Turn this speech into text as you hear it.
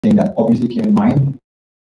thing that obviously came in mind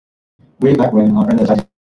way back when our friends at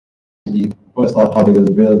first thought how they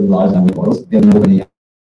will build large language models. They didn't open AI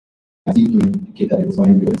seemed to indicate that it was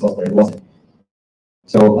going to be open source, but it wasn't.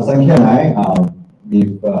 So Asankhaya and I,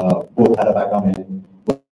 we've both had a background in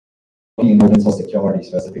working in open source security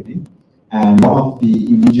specifically. And one of the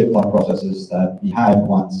immediate thought processes that we had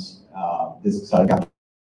once this started happening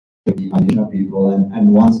with the foundation of people, and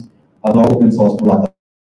once a lot of open source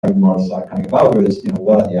models start coming about was,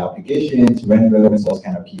 what are the applications? When will open source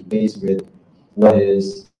kind of keep pace with what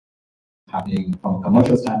is happening from a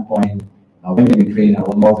commercial standpoint? When can we train our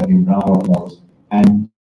own models and we run our own models? And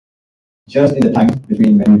just in the time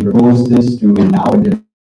between when we proposed this to now and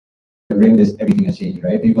delivering this, everything has changed,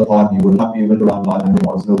 right? People thought we would not be able to run large language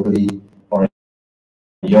models locally for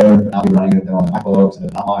a year. Now we're running it on the MacBooks and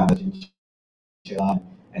the Llama and the Chinchilla,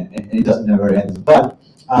 and it just never ends. But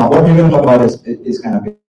what we're going to talk about is kind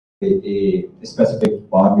of a specific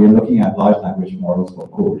part. We're looking at large language models for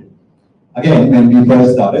code. Again, when we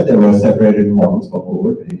first started, there were separated models for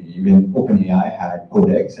code. Even OpenAI had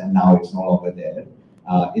Codex, and now it's no longer there.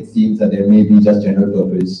 It seems that there may be just general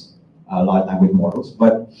purpose large language models,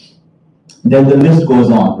 but then the list goes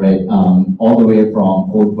on, right? All the way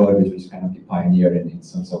from CodeBird, which was kind of the pioneer in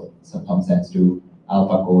some sense, to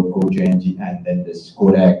AlphaCode, CodeGen, and then this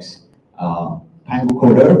Codex.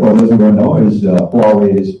 SantaCoder, for those who don't know, is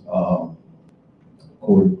Huawei's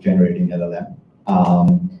code generating LLM.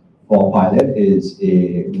 For Pilot is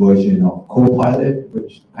a version of Copilot,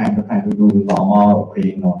 which kind of trying to do Llama or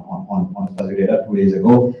Crane on specific data 2 days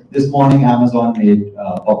ago. This morning, Amazon made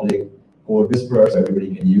public Code Whisperer, so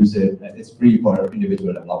everybody can use it. It's free for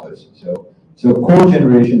individual developers. So code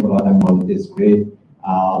generation for large language models is great.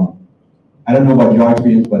 I don't know about your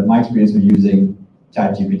experience, but my experience with using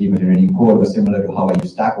ChatGPT for generating code was similar to how I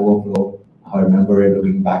use Stack Overflow. I remember it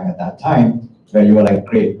looking back at that time, where you were like,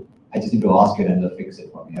 great, I just need to ask it and it'll fix it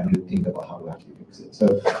for me. I need to think about how to actually fix it. So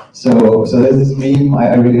there's this meme,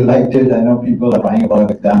 I really liked it. I know people are crying about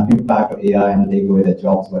the impact of AI and take away their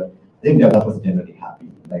jobs, but I think developers are generally happy.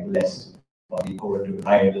 Like less body code to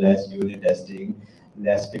write, less unit testing,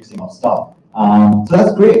 less fixing of stuff. So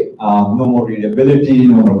that's great. No more readability,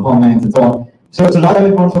 no more comments, and so on. So a lot of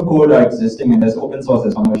models for code are existing, and there's open source,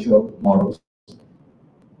 there's commercial models.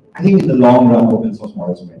 I think in the long run, open source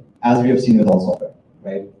models win, as we have seen with all software,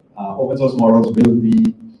 right? Open source models will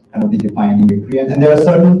be kind of the defining victory, and there are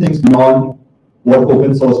certain things beyond what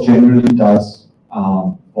open source generally does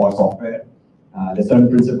for software. There's certain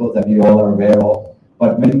principles that we all are aware of,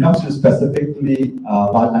 but when it comes to specifically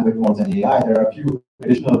large language models and AI, there are a few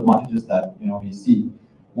additional advantages that we see.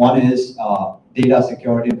 One is data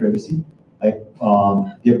security and privacy, like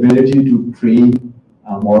the ability to train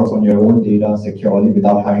models on your own data securely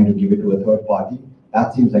without having to give it to a third party.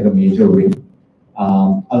 That seems like a major win.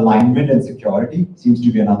 Alignment and security seems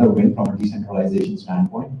to be another win from a decentralization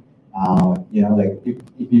standpoint. Like if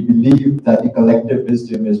we believe that the collective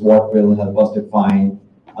wisdom is what will help us define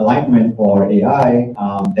alignment for AI,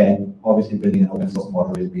 then obviously building an open source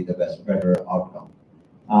model will be the better outcome.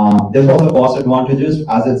 There's also cost advantages.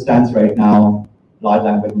 As it stands right now, large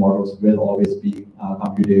language models will always be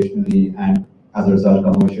computationally and as a result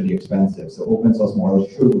commercially expensive. So open source models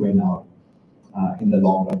should win out in the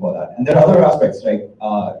long run for that. And there are other aspects like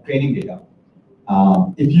training data.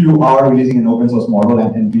 If you are releasing an open source model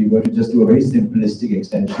and we were to just do a very simplistic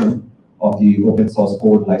extension of the open source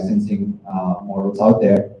code licensing models out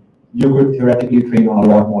there, you could theoretically train on a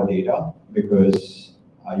lot more data because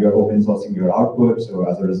you're open sourcing your output. So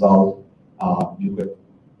as a result, you could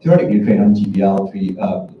theoretically train on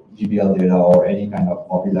GPL data or any kind of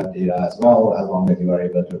copyleft data as well, as long as you are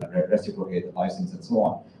able to reciprocate the license and so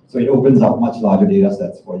on. So it opens up much larger data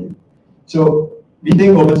sets for you. So we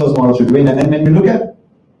think open source models should win. And then when we look at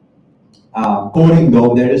coding,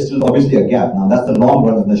 though, there is still obviously a gap. Now that's the long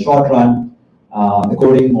run. In the short run, the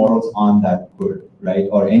coding models aren't that good, right?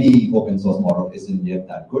 Or any open source model isn't yet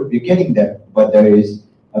that good. We're getting there, but there is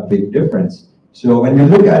a big difference. So when we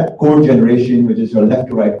look at code generation, which is your left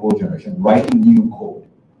to right code generation, writing new code,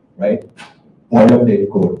 right? Boilerplate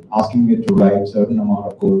code, asking it to write a certain amount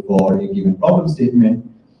of code for a given problem statement,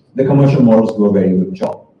 the commercial models do a very good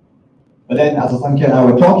job. But then as Asankhaya and I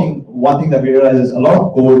were talking, one thing that we realized is a lot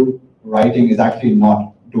of code writing is actually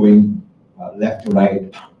not doing left to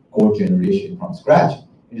right code generation from scratch.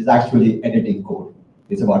 It is actually editing code.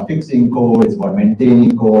 It's about fixing code, it's about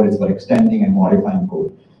maintaining code, it's about extending and modifying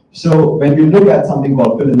code. So when we look at something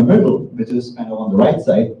called fill in the middle, which is kind of on the right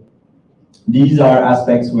side, these are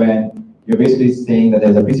aspects when you're basically saying that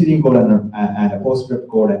there's a preceding code and a PostScript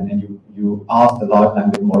code, and then you ask the large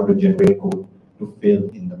language model to generate code to fill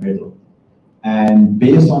in the middle. And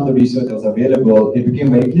based on the research that was available, it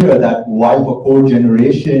became very clear that while for code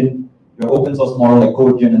generation, your open source model like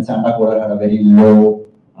CodeGen and SantaCoder had a very low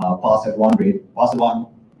pass-at-1 rate.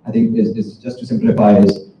 Pass-at-1, I think, is just to simplify,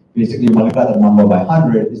 is basically multiply that number by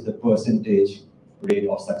 100 is the percentage rate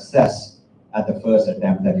of success at the first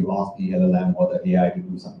attempt that you ask the LLM or the AI to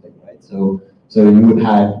do something, right? So you would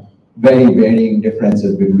have very varying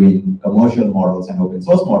differences between commercial models and open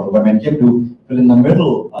source models. But when it came to fill in the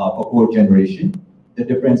middle for code generation, the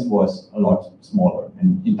difference was a lot smaller.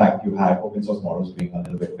 And in fact, you had open source models doing a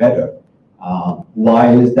little bit better.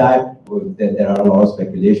 Why is that? Well, there are a lot of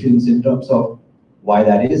speculations in terms of why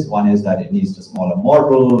that is. One is that it needs a smaller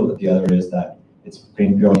model. The other is that it's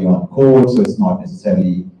trained purely on code, so it's not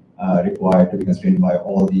necessarily required to be constrained by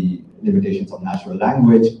all the limitations of natural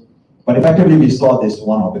language. But effectively, we saw this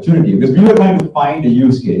one opportunity because we were trying to find a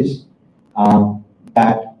use case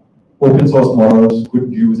that open source models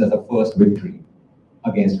could use as a first victory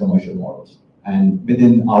against commercial models, and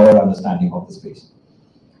within our understanding of the space.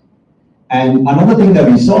 And another thing that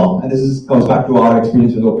we saw, and goes back to our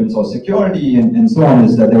experience with open source security and so on,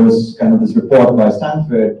 is that there was kind of this report by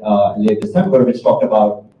Stanford late December, which talked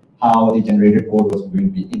about how the generated code was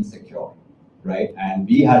going to be insecure, right? And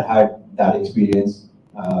we had that experience.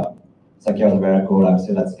 Asankhaya was aware of code. I'm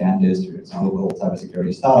still at ScanDist. It's a local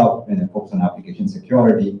cybersecurity startup and it focuses on application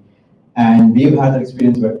security. And we've had that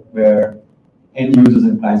experience where end users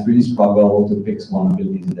and clients really struggle to fix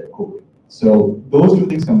vulnerabilities in their code. So those two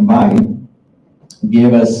things combined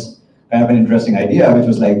gave us kind of an interesting idea, which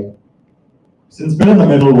was like, since fill in the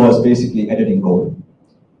middle was basically editing code,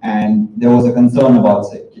 and there was a concern about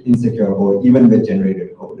insecure code, even with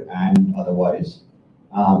generated code and otherwise,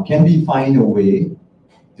 can we find a way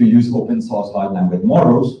to use open source large language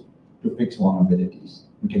models to fix vulnerabilities?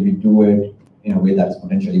 And can we do it in a way that's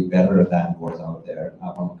potentially better than what's out there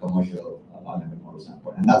from a commercial large language model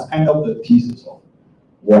standpoint? And that's kind of the thesis of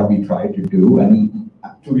what we try to do. And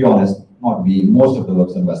to be honest, not we, most of the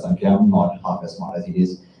work's done by Asankhaya. I'm not half as smart as he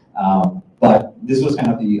is. But this was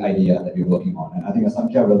kind of the idea that we're working on. And I think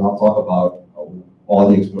Asankhaya will now talk about all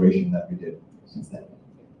the exploration that we did since then.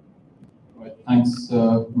 Right. Thanks,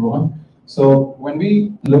 Rohan. So when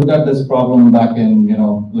we looked at this problem back in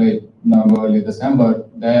late November, early December,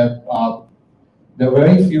 there were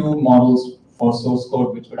very few models for source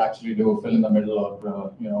code which would actually do fill in the middle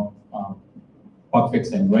or bug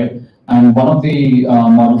fixing, right? And one of the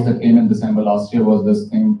models that came in December last year was this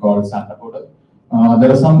thing called SantaCoder.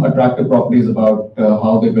 There are some attractive properties about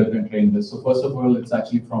how they built and trained this. So first of all, it's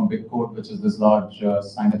actually from BigCode, which is this large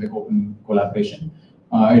scientific open collaboration.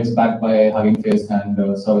 It's backed by Hugging Face and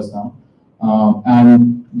ServiceNow.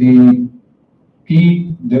 And the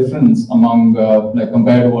key difference among,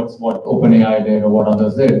 compared to what OpenAI did or what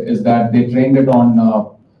others did, is that they trained it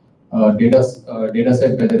on data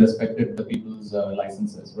set where they respected the people's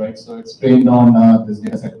licenses, right? So it's trained on this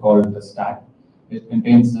data set called the stack. It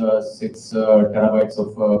contains 6 terabytes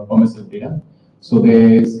of permissive data. So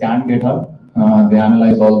they scanned GitHub, they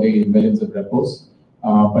analyzed all the millions of repos,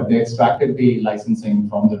 but they extracted the licensing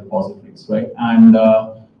from the repositories, right? And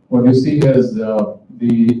what you see here is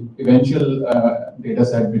the eventual data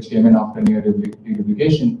set which came in after near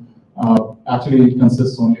deduplication actually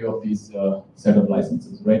consists only of these set of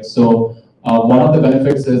licenses, right? So one of the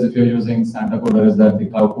benefits is if you're using SantaCoder is that the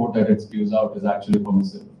code that it spews out is actually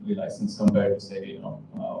permissively licensed compared to say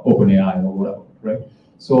OpenAI or whatever, right?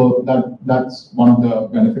 So that's one of the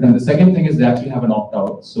benefits. And the second thing is they actually have an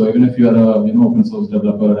opt-out. So even if you're a open source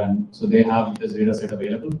developer and so they have this data set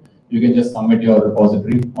available, you can just submit your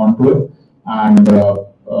repository onto it, and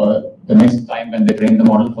the next time when they train the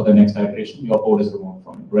model for the next iteration, your code is removed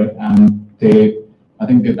from it, right? And I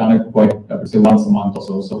think they've done it quite, I would say, once a month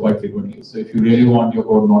or so quite frequently. So if you really want your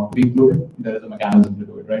code not to be included, there is a mechanism to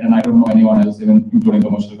do it, right? And I don't know anyone else, even including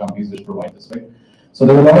commercial companies, which provide this, right? So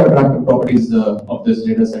there are a lot of attractive properties of this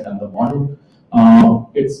data set and the model.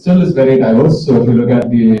 It still is very diverse. So if you look at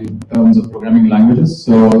the terms of programming languages,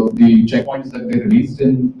 so the checkpoints that they released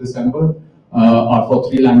in December are for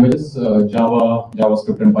 3 languages, Java,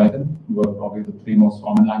 JavaScript, and Python, were probably the 3 most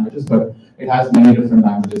common languages, but it has many different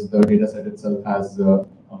languages the dataset itself has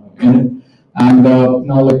in it. And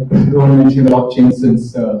now, like Rohan mentioned, a lot changed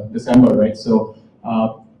since December, right? So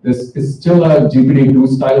this is still a GPT-2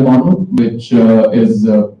 style model, which is,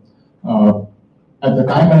 at the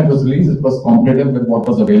time when it was released, it was competitive with what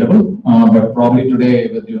was available, but probably today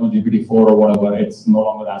with GPT-4 or whatever, it's no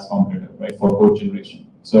longer as competitive, right, for code generation.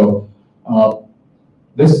 So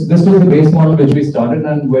this was the base model which we started,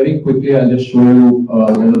 and very quickly I'll just show you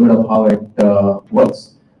a little bit of how it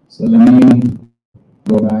works. So let me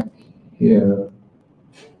go back here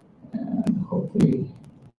and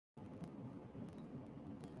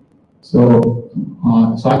So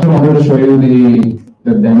I actually wanted to show you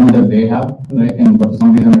the demo that they have, right? And for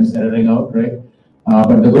some reason it's erroring out, right?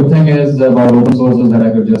 But the good thing is about open source is that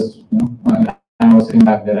I could just, I was sitting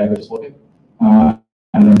back there, I could just work it, and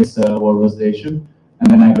then this what was the issue,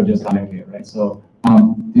 and then I could just run it here, right? So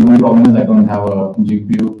the only problem is I don't have a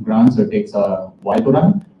GPU grant, so it takes a while to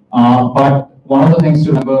run. But one of the things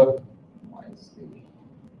to remember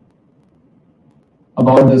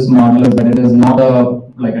about this model is that it is not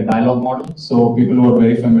like a dialogue model. So people who are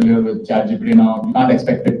very familiar with ChatGPT now, you can't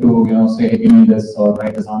expect it to say, hey, give me this or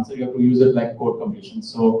write this answer. You have to use it like code completion.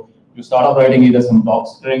 So you start off writing either some block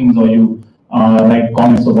strings or you write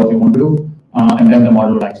comments of what you want to do, and then the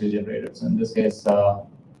model will actually generate it. So in this case, let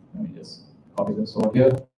me just copy this over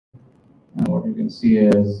here. And what you can see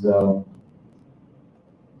is,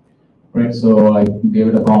 right, so I gave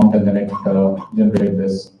it a prompt and then it generated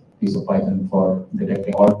this piece of Python for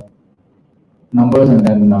detecting odd numbers, and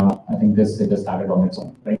then I think it just started on its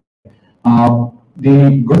own, right?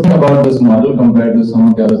 The good thing about this model compared to some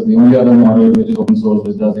of the others, the only other model which is open source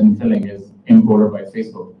which does infilling is encoded by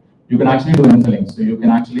Facebook. You can actually do infilling, so you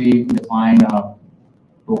can actually define a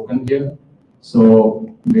token here,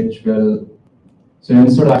 so which will, so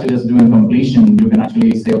instead of actually just doing completion, you can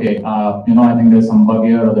actually say, okay, I think there's some bug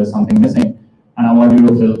here or there's something missing, and I want you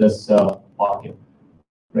to fill this part here.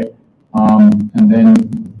 Right, and then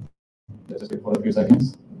let's just wait for a few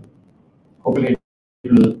seconds. Hopefully,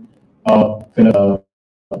 it will fill a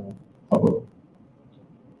code.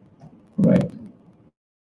 Right.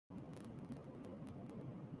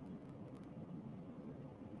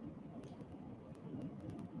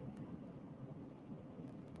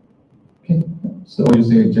 Okay. So you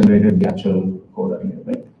see, it generated the actual code earlier,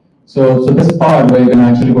 right? So this part where you can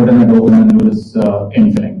actually put in a token and do this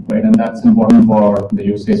infilling, right? And that's important for the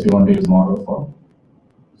use case we want to use model for.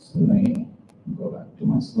 So let me go back to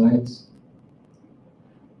my slides.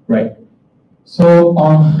 Right. So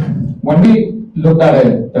when we looked at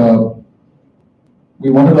it, we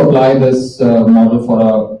wanted to apply this model for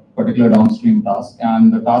a particular downstream task,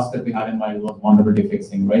 and the task that we had in mind was vulnerability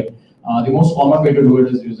fixing, right? The most common way to do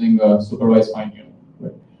it is using supervised fine-tuning.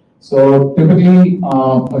 So typically,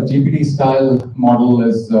 a GPT-style model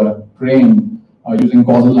is trained using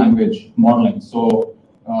causal language modeling. So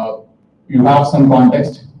you have some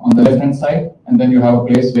context on the left-hand side, and then you have a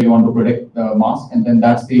place where you want to predict the mask, and then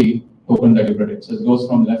that's the token that you predict. So it goes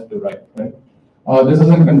from left to right, right? This is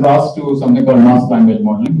in contrast to something called mask language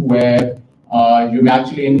modeling, where you may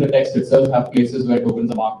actually in the text itself have places where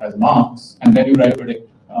tokens are marked as marks, and then you try to predict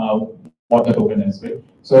what the token is, right?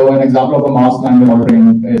 So an example of a mask language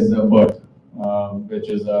modeling is BERT, which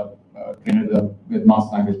is trained with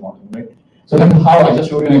mask language modeling, right? So then how, I just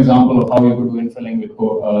showed you an example of how you could do infilling with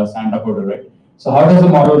SantaCoder, right? So how does a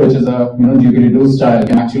model which is a GPT-2 style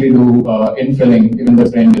can actually do infilling even though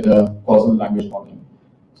it's trained with a causal language modeling?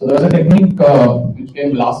 So there was a technique which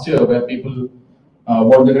came last year where people,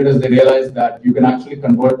 what they did is they realized that you can actually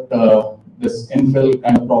convert this infill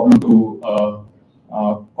kind of problem to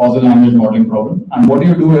causal language modeling problem. And what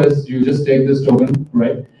you do is you just take this token,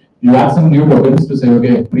 right? You add some new tokens to say,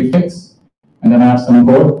 okay, prefix, and then add some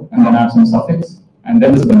code, and then add some suffix, and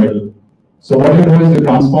then this is the middle. So what you do is you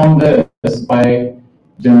transform this by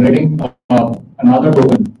generating another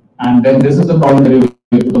token, and then this is the problem that you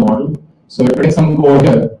give to the model. So it takes some code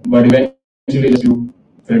here, but eventually just you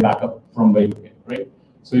fill it back up from where you get, right?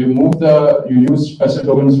 So you use special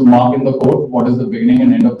tokens to mark in the code what is the beginning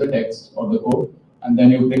and end of the text or the code, and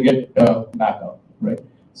then you bring it back up, right?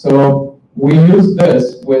 So we use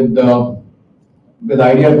this with the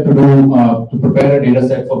idea to do to prepare a data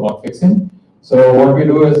set for bug fixing. So what we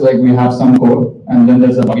do is like we have some code, and then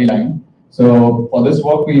there's a buggy line. So for this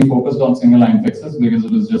work, we focused on single line fixes because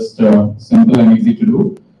it was just simple and easy to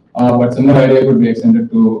do. But similar idea could be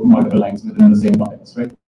extended to multiple lines within the same context,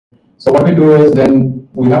 right? So what we do is then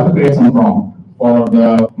we have to create some prompt for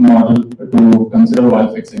the model to consider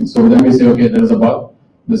while fixing. So then we say, okay, there is a bug.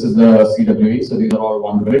 This is the CWE. So these are all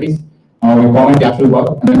vulnerabilities. We comment the actual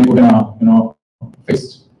bug, and then we put in a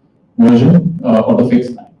fixed version or the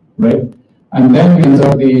fixed line, right? And then we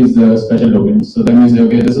insert these special tokens. So then we say,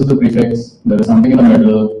 okay, this is the prefix. There is something in the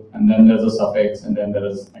middle, and then there's a suffix, and then there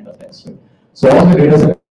is end of text. Right? So all the data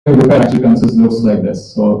set we prepare actually looks like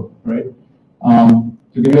this. So right.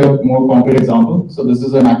 To give you a more concrete example, so this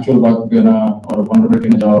is an actual bug or a vulnerability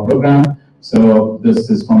in a Java program. So this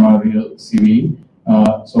is from a real CVE.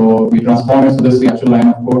 So we transform it. So this is the actual line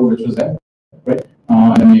of code which was there, right?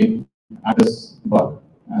 And then we add this bug,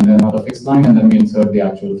 and then another fixed line, and then we insert the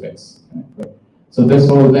actual fix. Right? So this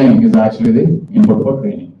whole thing is actually the input for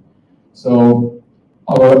training. So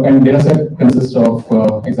Our end data set consists of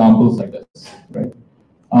examples like this, right?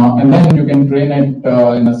 And then you can train it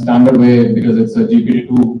in a standard way because it's a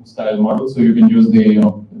GPT-2 style model. So you can use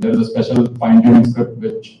there's a special fine-tuning script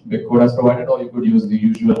which BigCode has provided, or you could use the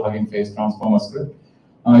usual Hugging Face transformer script.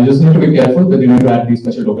 You just need to be careful that you need to add these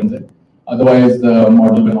special tokens in. Otherwise, the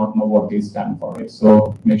model will not know what these stand for, right?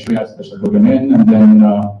 So make sure you have special token in, and then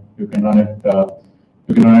you can run it.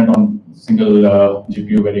 You can run it on single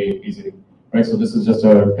GPU very easily, right? So this is just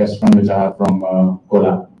a test run which I have from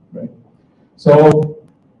Colab, right? So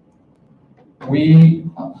we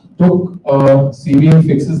took a CV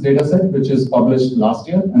fixes dataset, which is published last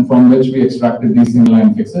year, and from which we extracted these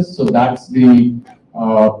inline fixes. So that's the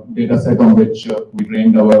dataset on which we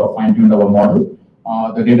trained or fine-tuned our model.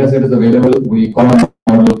 The dataset is available. We call our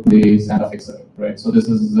model the SantaFixer, right? So this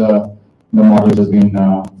is the model which has been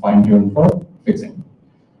fine-tuned for fixing.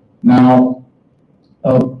 Now,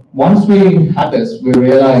 once we had this, we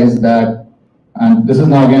realized that, and this is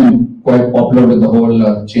now again quite popular with the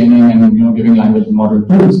whole chaining and giving language model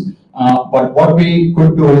tools. But what we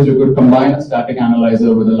could do is we could combine a static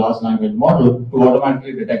analyzer with a large language model to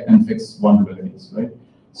automatically detect and fix vulnerabilities, right?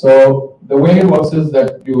 So the way it works is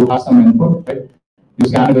that you have some input, right? You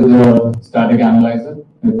scan it with the static analyzer,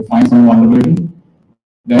 you find some vulnerability,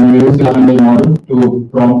 then you use the language model to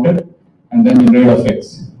prompt it, and then generate a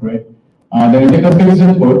fix, right? Then you take a fixed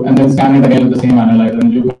input and then scan it again with the same analyzer,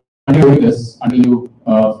 and you continue doing this until you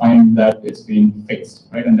find that it's been fixed,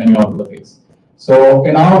 right? And then you output the fix. So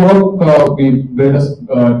in our work, we built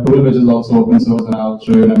a tool which is also open source, and I'll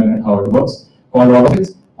show you in a minute how it works, called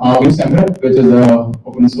AutoFix. We use Semret, which is an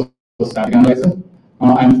open source static analyzer.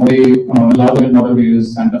 And for the large language model, we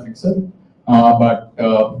use SantaFixer. But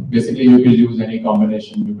basically, you could use any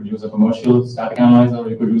combination. You could use a commercial static analyzer, or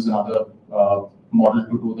you could use another model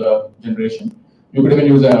to do the generation. You could even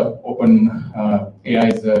use an open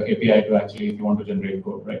AI's API to actually, if you want to generate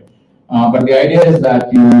code, right? But the idea is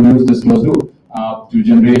that you use this closed loop to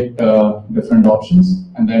generate different options,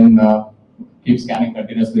 and then keep scanning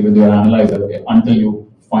continuously with your analyzer until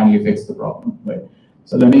you finally fix the problem, right?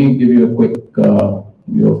 So let me give you a quick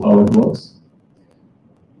view of how it works.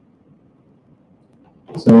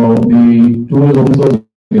 So the tool is open source.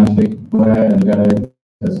 You can actually go ahead and get it.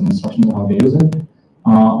 There's some instructions on how to use it.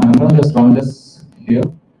 I'm going to just run this here,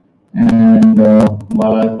 and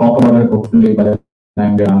while I talk about it, hopefully by the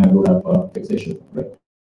time we're done, I will have a fixed issue, right?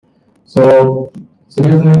 So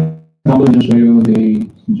here's an example to show you the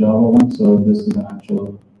Java one. So this is an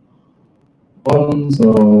actual one.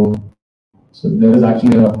 So there is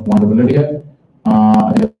actually a vulnerability here.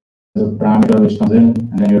 There's a parameter which comes in,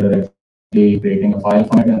 and then you're directly creating a file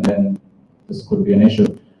from it, and then this could be an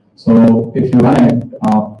issue. So if you run it,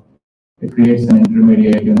 it creates an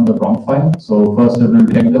intermediate, the prompt file. So first it will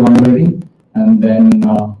detect the vulnerability, and then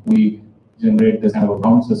we generate this kind of a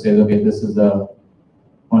prompt. So it says, okay, this is the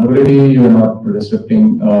vulnerability. You are not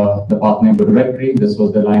restricting the path name to directory. This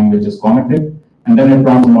was the line which is commented, and then it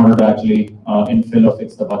prompts the model to actually infill or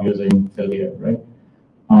fix the bug using fill here, right?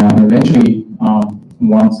 And eventually,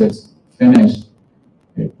 once it's finished,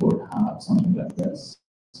 it would have something like this,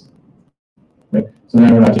 right? So then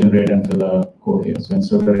it would actually generate and fill the code here. So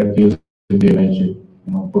instead of directly using the image, it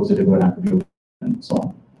puts it into an attribute and so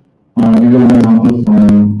on. I'll give you an example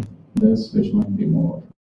from this, which might be more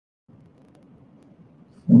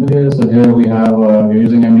familiar. So here we have we're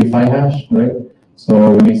using MD5 hash, right?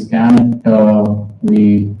 So when we scan it,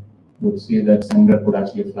 we would see that Semret would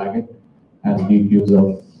actually flag it as deep use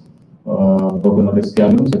of token or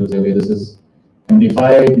SQL. So it will say, okay, this is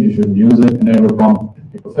MD5, you should use it, and then it will prompt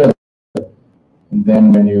it to fill. And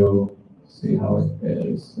then when you see how it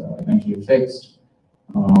is eventually fixed,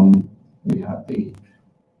 we have the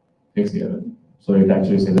fix here. So it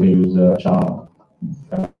actually says we use Sharma,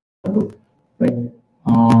 right?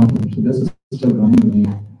 So this is still running. Let me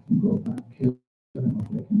go back here.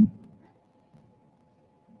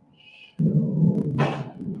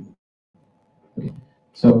 Okay.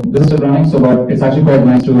 So this is still running. So, but it's actually quite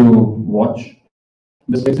nice to watch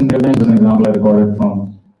this fix in real time. This is an example I recorded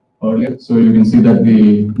from earlier. So you can see that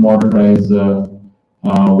the model tries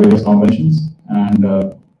various combinations and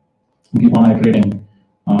keep on iterating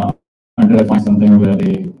until I find something where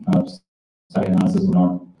the static analysis will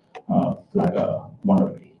not flag a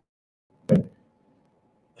vulnerability. Right?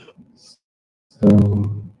 So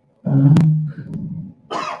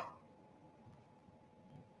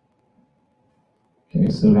okay,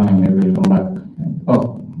 still running. Maybe we'll come back.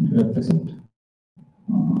 Oh, did I fix it?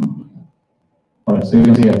 All right, so you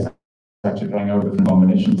can see it's actually trying out different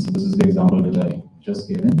combinations. So this is the example that I just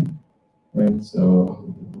gave in, right?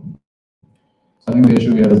 So So I think the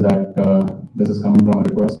issue here is that this is coming from a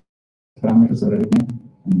request parameter, so Reddit name,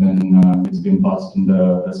 and then it's been passed in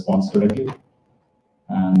the response directly,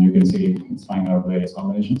 and you can see it's finding out various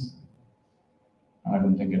combinations. I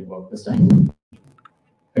don't think it worked this time.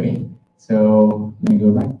 Okay, so let me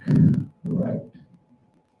go back. Right.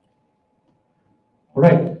 All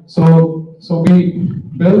right. So we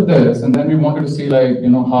built this, and then we wanted to see, like, you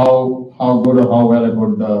know, how good or how well it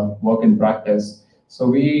would work in practice. So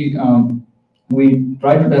we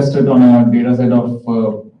tried to test it on a data set of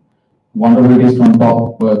vulnerabilities from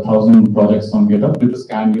top 1,000 projects on GitHub, which is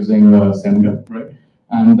scanned using SendGrid, right?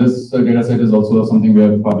 And this data set is also something we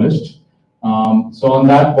have published. So on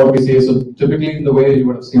that, what we see is, so typically the way you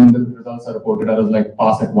would have seen the results are reported as like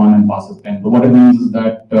pass at 1 and pass at 10. But what it means is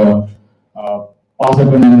that pass at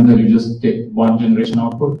 1 means that you just take one generation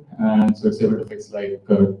output, and so it's able to fix like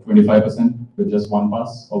 25% with just one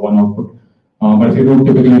pass or one output. But if you do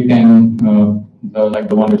typically 10, like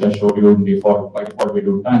the one which I showed you in default, by default we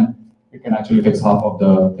do 10, it can actually fix half of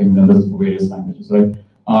the things, and this is for various languages, right?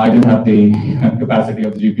 I didn't have the capacity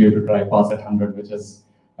of the GPU to try pass at 100, which is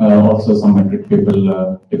also some metric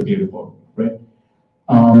people typically report, right?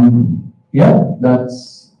 Yeah,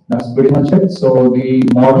 that's pretty much it. So the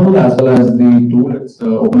model as well as the tool, it's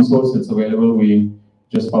open source, it's available. We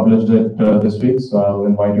just published it this week, so I'll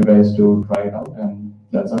invite you guys to try it out, and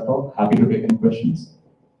that's our talk. Happy to take any questions.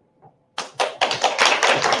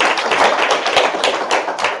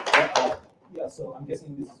 Yeah, so I'm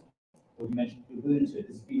guessing this, what you mentioned, you alluded to it,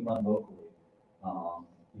 this is being run locally.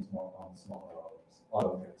 These more on smaller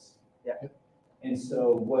AutoFix. Yeah. And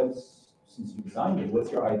so since you designed it,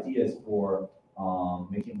 what's your ideas for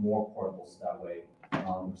making more portables that way?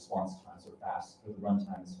 Response times are fast, the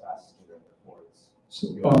runtime is fast, therefore So,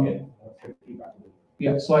 feedback.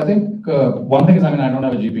 yeah, so I think one thing is, I mean, I don't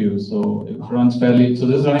have a GPU, so it runs fairly, so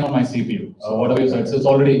this is running on my CPU. So whatever you said, so it's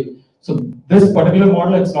already, so this particular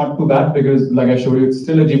model, it's not too bad because, like I showed you, it's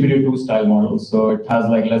still a GPT-2 style model. So it has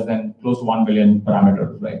like less than close to 1 billion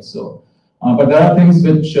parameters, right? So, but there are things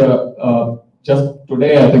which just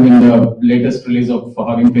today, I think in the latest release of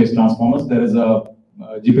Hugging Face Transformers, there is a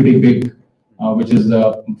GPT-Big, which is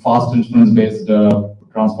a fast inference-based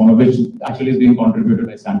transformer, which actually is being contributed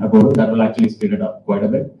by SantaCoder. That will actually speed it up quite a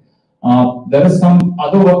bit. There is some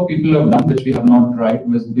other work people have done, which we have not tried,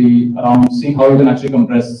 with the around seeing how you can actually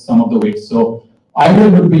compress some of the weights. So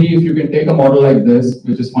ideal would be if you can take a model like this,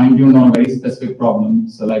 which is fine-tuned on very specific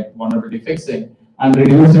problems, so like vulnerability fixing, and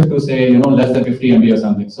reduce it to, say, you know, less than 50 MB or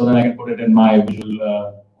something, so that I can put it in my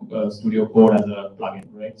Visual Studio Code as a plugin,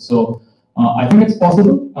 right? So I think it's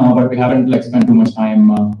possible, but we haven't like spent too much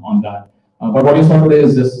time on that. But what you saw today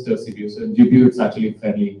is just CPU. So GPU, it's actually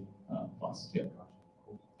fairly fast. Yeah.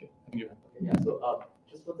 Okay. Thank you. Yeah. So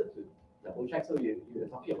just wanted to double check. So you're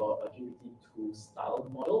talking about a GPT-2 style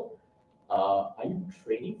model. Are you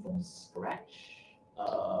training from scratch?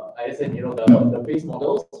 I said, you know, the base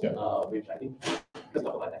models, which I think because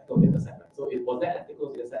of an ethical data set. So was that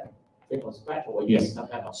ethical data set trained from scratch, or were you using some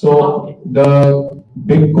kind of? So the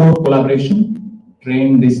big code collaboration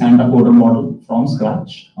trained the SantaCoder model from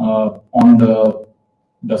scratch on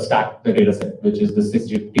the stack, the data set, which is the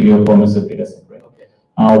 6GPU permissive data set, right?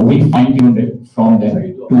 Okay. We fine-tuned it from there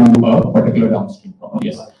to a particular downstream problem.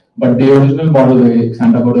 Yes. But the original model, the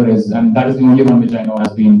SantaCoder is, and that is the only one which I know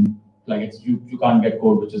has been, like, it's you can't get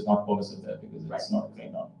code which is not permissive there because it's not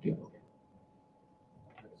trained on. Yeah.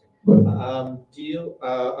 Do you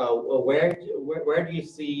where do you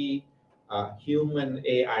see human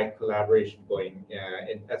AI collaboration going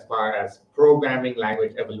as far as programming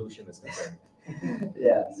language evolution is concerned?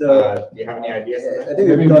 Yeah. So do you have any ideas? I think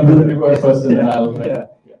we've talked about it first. Yeah.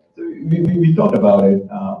 So we talked about it.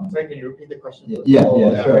 Sorry, can you repeat the question? Yeah,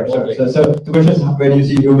 sure. So the question is, where do you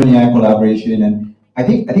see human AI collaboration? And I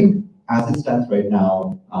think as it stands right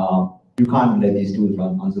now, you can't let these tools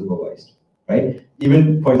run unsupervised, right?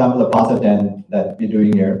 Even, for example, the parser 10 that we're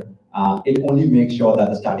doing here, it only makes sure that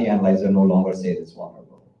the static analyzer no longer says it's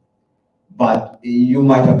vulnerable. But you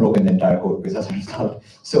might have broken the entire code because that's a result.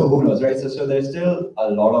 So who knows, right? So there's still a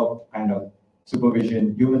lot of kind of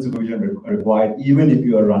supervision, human supervision required, even if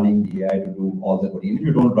you are running the AI to do all the code. Even if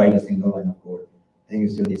you don't write a single line of code, I think you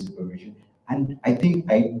still need supervision. And I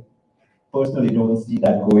think I personally don't see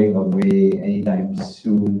that going away anytime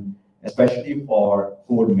soon, especially for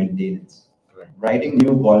code maintenance. Right. Writing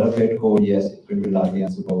new boilerplate code, yes, it will be largely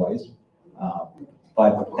unsupervised,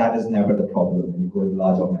 but that is never the problem. When you go to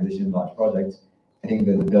large organizations, large projects, I think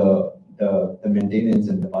the maintenance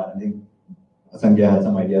and I think Asankhaya had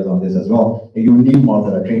some ideas on this as well. You need models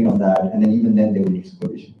that are trained on that, and then even then they will need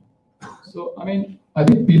supervision. So I mean, I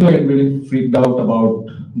think people get really freaked out about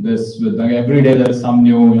this with like, every day there is some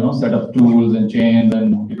new set of tools and chains,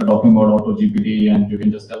 and people are talking about Auto GPT, and you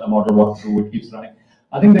can just tell the model what to do, it keeps running.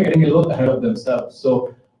 I think they're getting a little ahead of themselves.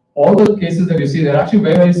 So all the cases that you see, they're actually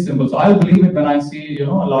very, very simple. So I'll believe it when I see, a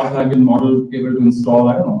large language model able to install,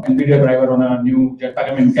 I don't know, NVIDIA driver on a new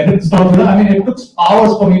jetpack. I mean, can it install? I mean, it took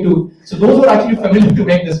hours for me to. So those were actually familiar to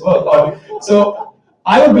make this work. So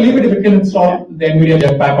I would believe it if it can install the NVIDIA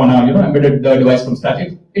jetpack on a, embedded device from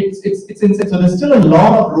scratch. It's insane. So there's still a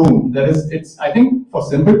lot of room. I think for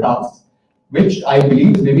simple tasks, which I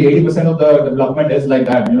believe is maybe 80% of the development is like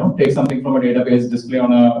that, take something from a database, display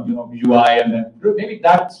on a UI, and then maybe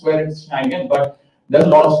that's where it's shining in, but there's a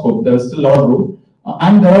lot of scope, there's still a lot of room.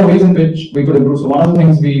 And there are ways in which we could improve. So one of the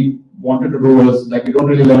things we wanted to do was, like, we don't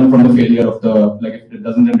really learn from the failure of like, if it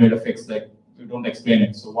doesn't generate a fix, like, we don't explain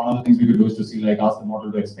it. So one of the things we could do is to see, like, ask the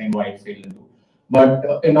model to explain why it failed into.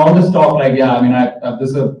 But in all this talk, like, yeah, I mean, this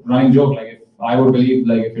is a running joke, like, if I would believe,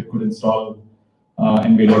 like, if it could install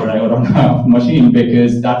NVIDIA driver on a machine,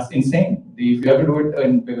 because that's insane. If you have to do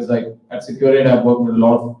it, because like at Security, I've worked with a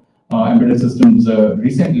lot of embedded systems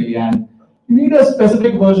recently, and you need a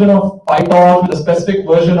specific version of Python with a specific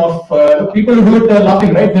version of people who do it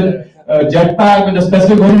laughing, right? The Jetpack with a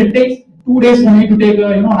specific version. It takes 2 days for me to take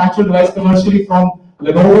an actual device commercially from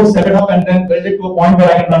Lenovo, set it up, and then build it to a point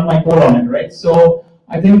where I can run my code on it, right? So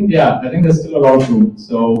I think there's still a lot of room.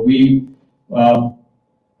 So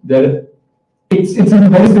it's in a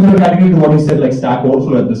very similar category to what you said, like Stack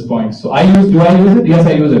Overflow at this point. So do I use it? Yes,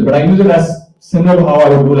 I use it, but I use it as similar to how I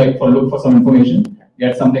would do, like, look for some information,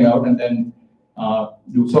 get something out, and then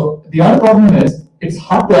do. So the other problem is, it's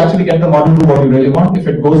hard to actually get the model to do what you really want if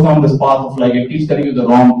it goes down this path of, like, it keeps telling you the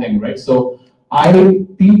wrong thing, right? So I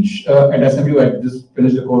teach at SMU, I just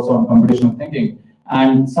finished a course on computational thinking,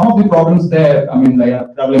 and some of the problems there, I mean,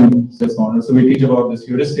 like traveling sales model, so we teach about this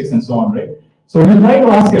heuristics and so on, right? So when you try to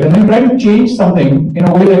ask it, and then try to change something in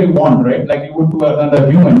a way that you want, right? Like you would to another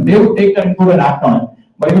human, they would take that input and act on it.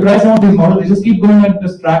 But if you try some of these models, they just keep going at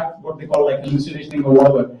this track, what they call like hallucinating or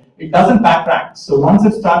whatever. It doesn't backtrack. So once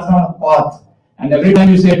it starts on a path, and every time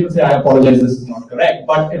you say it will say, I apologize, this is not correct,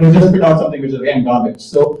 but it will just spit out something which is again garbage.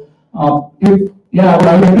 So I would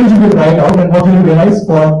encourage you to try it out, and what you realize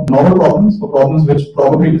for novel problems, for problems which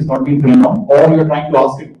probably is not being trained on, or you're trying to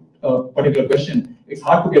ask it a particular question, it's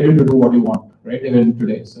hard to get it to do what you want, right? Even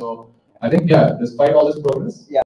today. So I think, despite all this progress,